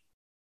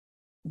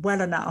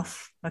well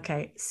enough,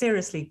 okay,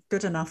 seriously,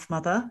 good enough,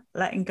 mother,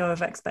 letting go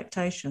of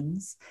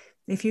expectations.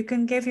 If you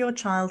can give your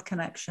child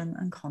connection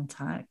and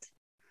contact,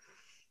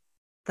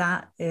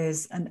 that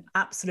is an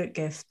absolute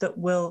gift that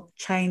will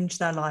change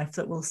their life,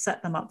 that will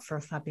set them up for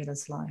a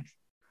fabulous life.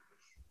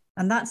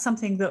 And that's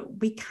something that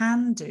we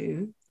can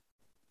do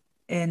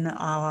in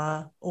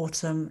our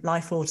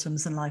life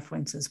autumns and life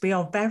winters. We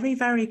are very,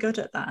 very good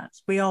at that.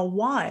 We are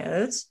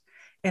wired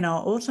in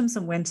our autumns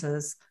and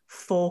winters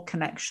for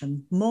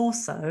connection, more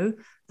so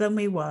than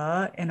we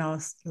were in our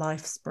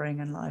life spring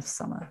and life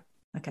summer.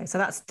 Okay, so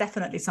that's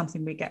definitely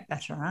something we get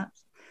better at.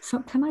 So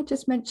can I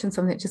just mention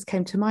something that just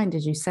came to mind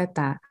as you said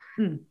that?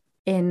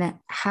 In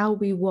how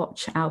we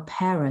watch our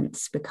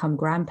parents become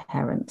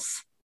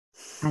grandparents,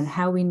 and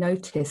how we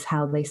notice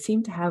how they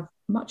seem to have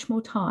much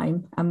more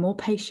time and more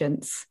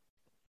patience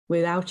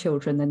with our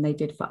children than they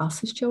did for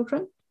us as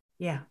children.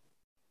 Yeah.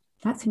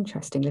 That's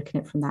interesting, looking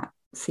at it from that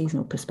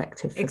seasonal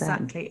perspective.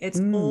 Exactly. It's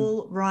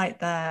all right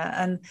there.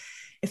 And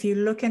if you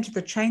look into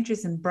the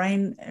changes in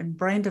brain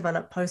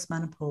developed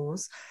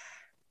post-menopause,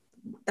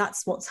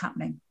 that's what's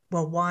happening.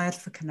 We're wired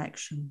for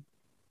connection.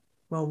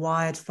 We're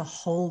wired for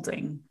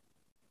holding.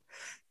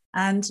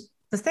 And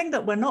the thing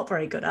that we're not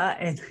very good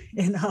at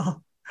in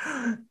our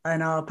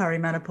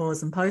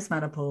perimenopause and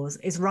postmenopause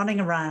is running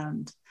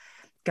around,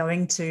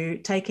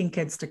 taking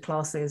kids to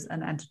classes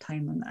and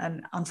entertainment.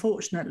 And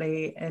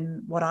unfortunately,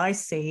 in what I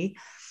see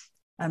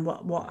and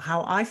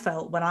how I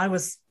felt when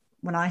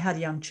I had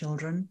young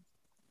children,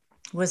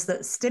 was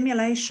that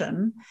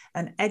stimulation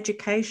and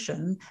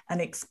education and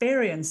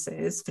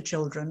experiences for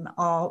children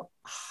are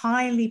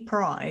highly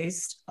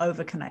prized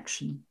over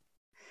connection.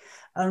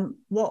 And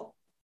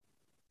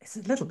it's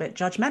a little bit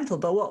judgmental,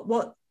 but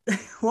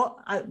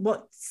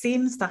what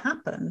seems to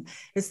happen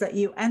is that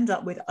you end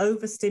up with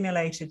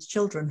overstimulated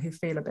children who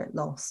feel a bit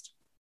lost,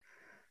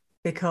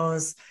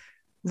 because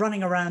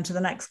running around to the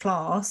next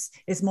class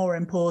is more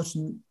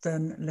important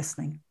than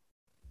listening.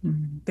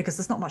 Because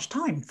there's not much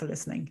time for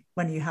listening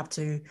when you have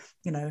to,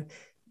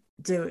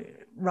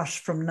 rush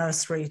from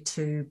nursery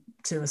to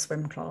a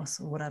swim class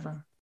or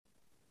whatever.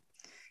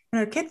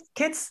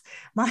 Kids,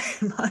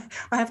 I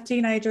have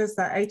teenagers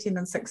that are 18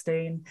 and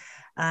 16,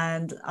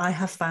 and I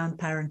have found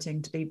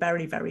parenting to be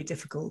very, very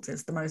difficult.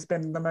 It's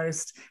been the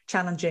most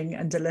challenging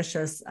and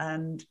delicious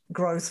and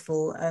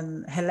growthful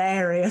and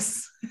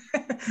hilarious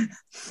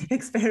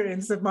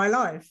experience of my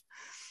life.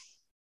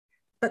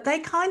 But they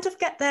kind of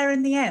get there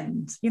in the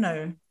end,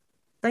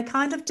 they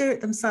kind of do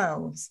it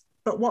themselves.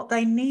 But what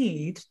they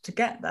need to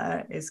get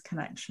there is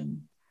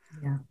connection.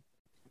 Yeah.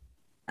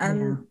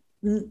 And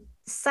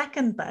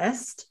second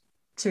best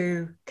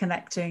to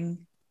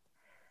connecting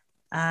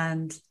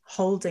and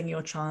holding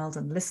your child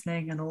and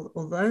listening and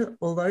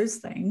all those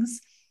things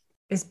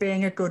is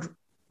being a good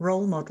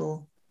role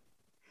model.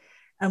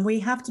 And we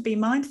have to be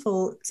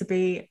mindful to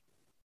be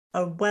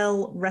a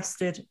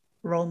well-rested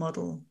role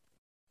model,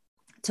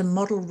 to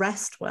model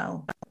rest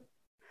well.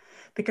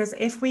 Because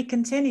if we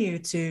continue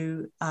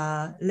to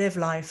live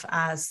life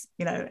as,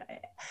 to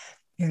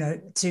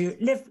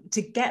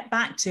get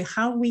back to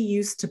how we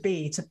used to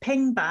be, to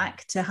ping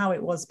back to how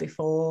it was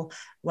before,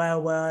 where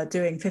we're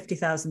doing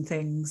 50,000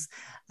 things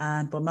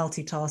and we're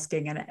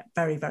multitasking and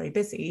very, very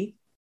busy,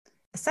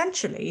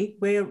 essentially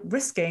we're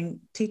risking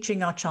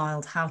teaching our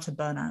child how to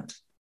burn out.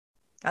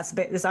 That's a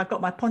bit, I've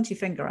got my pointy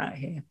finger out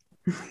here.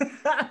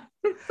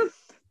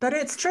 But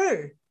it's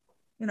true.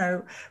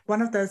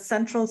 One of the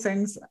central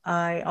things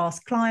I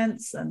ask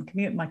clients and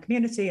my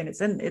community, and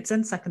it's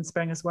in Second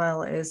Spring as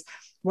well, is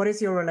what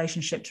is your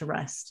relationship to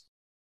rest?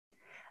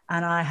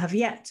 And I have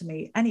yet to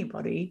meet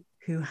anybody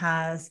who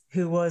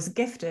was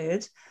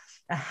gifted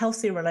a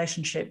healthy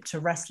relationship to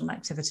rest and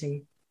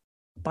activity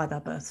by their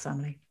birth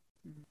family.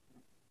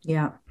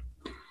 Yeah.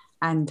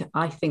 And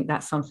I think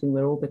that's something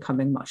we're all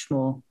becoming much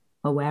more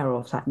aware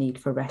of, that need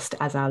for rest,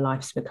 as our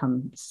lives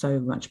become so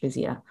much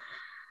busier.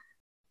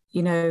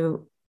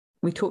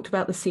 We talked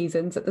about the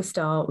seasons at the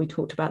start. We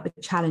talked about the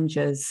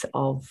challenges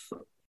of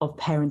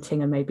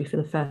parenting, and maybe for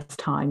the first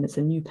time as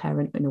a new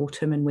parent in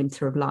autumn and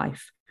winter of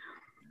life.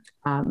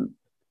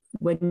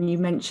 When you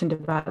mentioned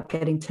about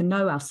getting to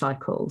know our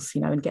cycles,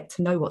 and get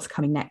to know what's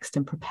coming next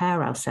and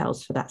prepare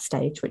ourselves for that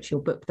stage, which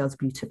your book does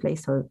beautifully.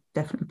 So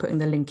definitely putting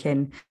the link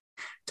in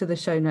to the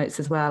show notes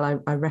as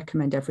well. I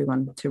recommend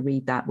everyone to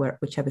read that,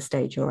 whichever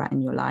stage you're at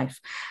in your life.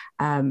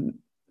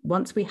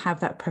 Once we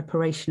have that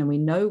preparation and we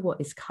know what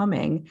is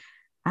coming,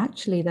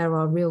 actually there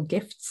are real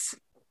gifts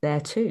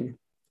there too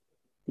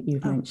that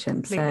you've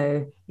mentioned.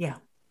 Completely. So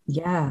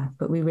yeah,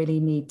 but we really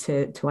need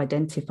to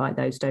identify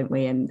those, don't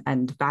we,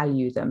 and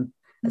value them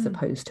as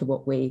opposed to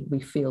what we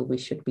feel we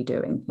should be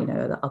doing,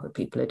 that other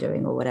people are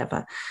doing or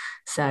whatever.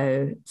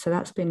 So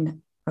that's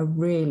been a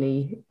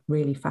really,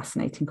 really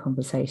fascinating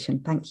conversation.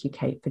 Thank you,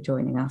 Kate, for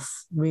joining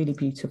us. Really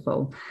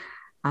beautiful.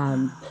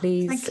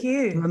 Please. Thank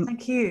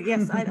you.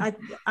 Yes,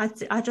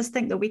 I just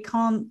think that we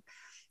can't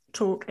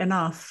talk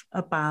enough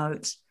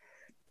about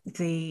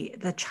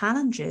the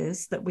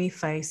challenges that we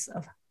face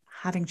of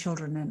having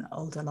children in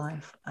older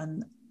life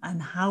and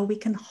how we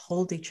can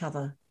hold each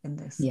other in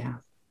this.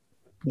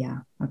 Yeah,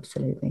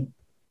 absolutely.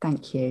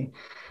 Thank you.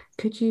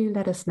 Could you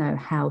let us know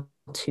how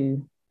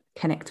to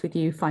connect with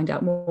you, find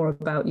out more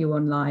about you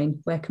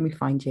online? Where can we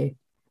find you?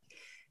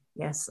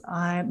 Yes,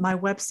 my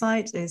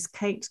website is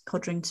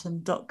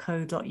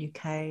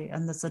katecodrington.co.uk,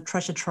 and there's a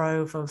treasure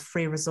trove of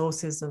free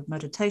resources of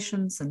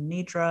meditations and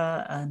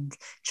nidra and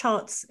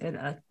charts,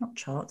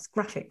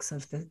 graphics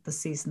of the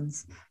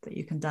seasons that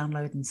you can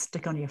download and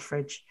stick on your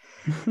fridge.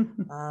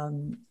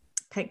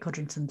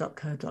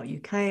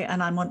 katecodrington.co.uk,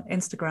 and I'm on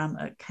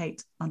Instagram at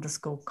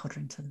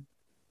Kate_Codrington.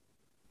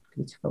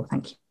 Beautiful,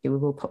 thank you. We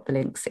will pop the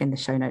links in the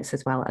show notes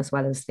as well as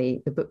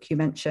the book you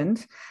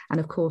mentioned, and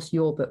of course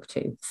your book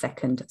too,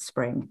 Second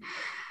Spring.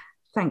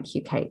 Thank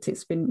you, Kate.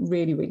 It's been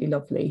really, really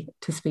lovely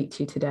to speak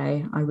to you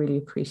today. I really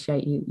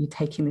appreciate you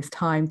taking this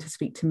time to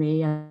speak to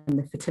me and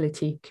the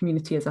fertility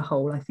community as a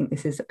whole. I think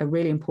this is a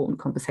really important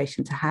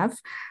conversation to have,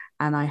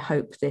 and I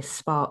hope this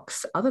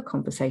sparks other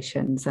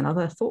conversations and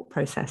other thought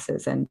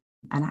processes and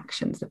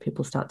actions that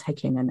people start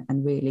taking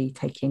and really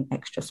taking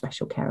extra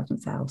special care of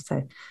themselves.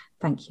 So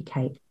thank you,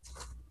 Kate.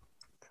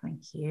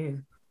 Thank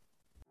you.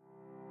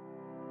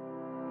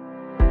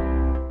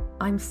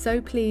 I'm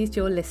so pleased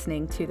you're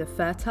listening to the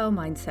Fertile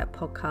Mindset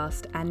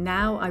podcast, and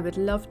now I would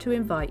love to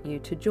invite you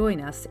to join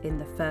us in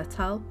the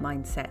Fertile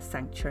Mindset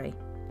Sanctuary.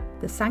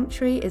 The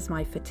Sanctuary is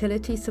my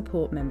fertility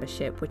support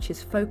membership, which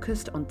is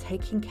focused on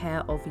taking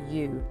care of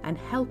you and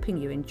helping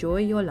you enjoy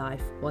your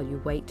life while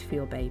you wait for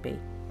your baby.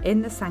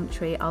 In the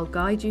Sanctuary, I'll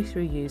guide you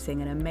through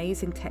using an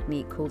amazing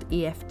technique called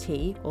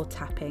EFT or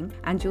tapping,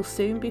 and you'll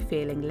soon be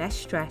feeling less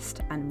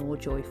stressed and more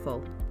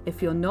joyful.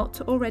 If you're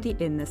not already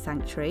in the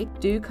Sanctuary,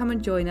 do come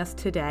and join us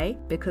today,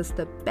 because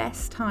the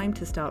best time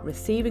to start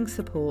receiving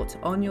support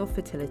on your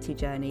fertility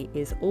journey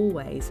is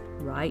always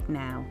right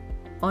now.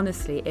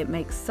 Honestly, it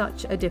makes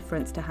such a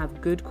difference to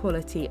have good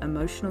quality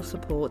emotional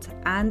support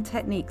and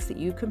techniques that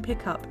you can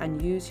pick up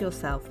and use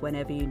yourself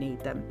whenever you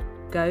need them.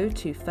 Go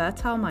to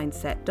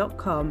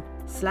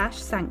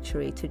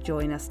fertilemindset.com/sanctuary to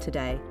join us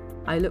today.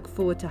 I look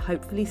forward to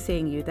hopefully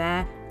seeing you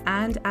there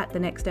and at the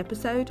next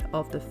episode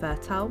of the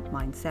Fertile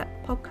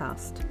Mindset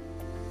podcast.